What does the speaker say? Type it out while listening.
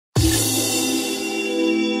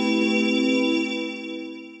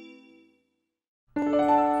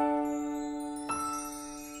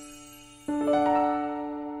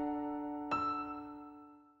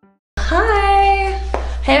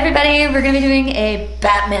everybody, we're gonna be doing a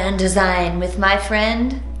Batman design with my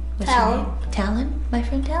friend, Talon, my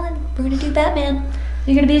friend Talon. We're gonna do Batman.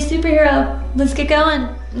 You're gonna be a superhero. Let's get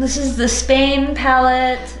going. This is the Spain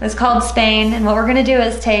palette. It's called Spain, and what we're gonna do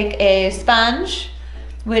is take a sponge,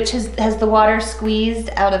 which has the water squeezed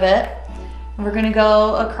out of it. And we're gonna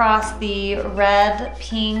go across the red,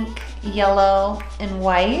 pink, yellow, and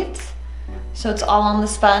white. So it's all on the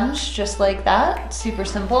sponge, just like that, super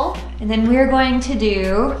simple. And then we're going to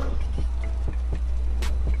do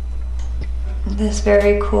this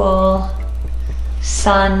very cool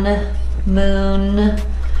sun, moon.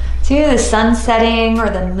 It's either the sun setting or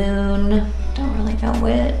the moon. Don't really know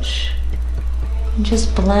which. And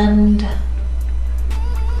just blend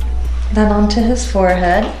that onto his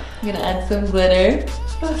forehead. I'm gonna add some glitter.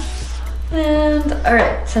 And all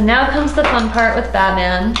right, so now comes the fun part with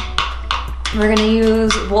Batman. We're gonna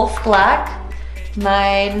use Wolf Black,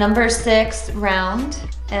 my number 6 round,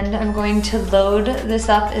 and I'm going to load this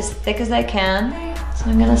up as thick as I can. So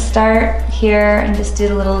I'm gonna start here and just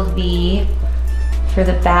do a little V for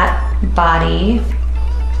the bat body,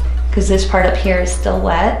 because this part up here is still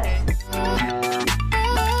wet.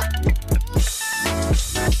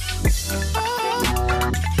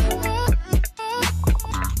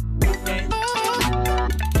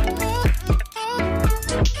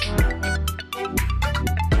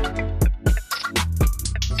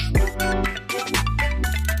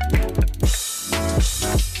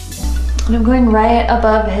 And I'm going right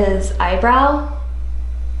above his eyebrow.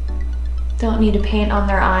 Don't need to paint on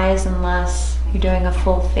their eyes unless you're doing a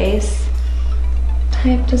full face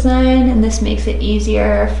type design, and this makes it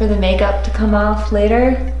easier for the makeup to come off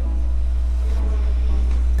later.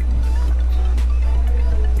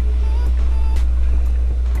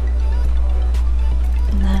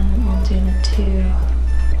 And then we'll do the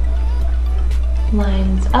 2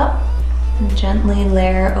 lines up and gently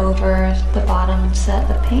layer over the bottom set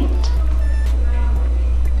of paint.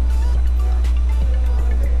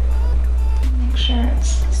 Sure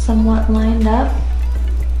it's somewhat lined up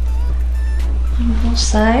on both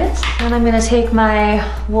sides. Then I'm gonna take my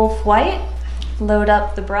Wolf White, load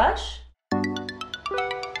up the brush.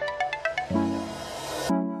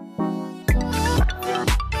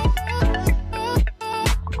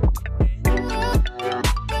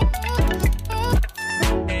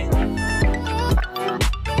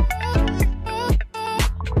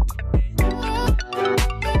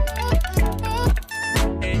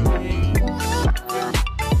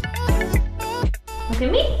 Look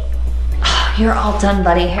at me. Oh, you're all done,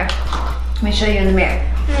 buddy. Here, let me show you in the mirror.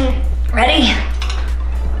 Ready?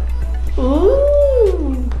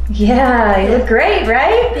 Ooh. Yeah, you look great,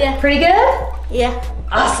 right? Yeah. Pretty good? Yeah.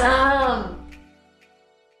 Awesome.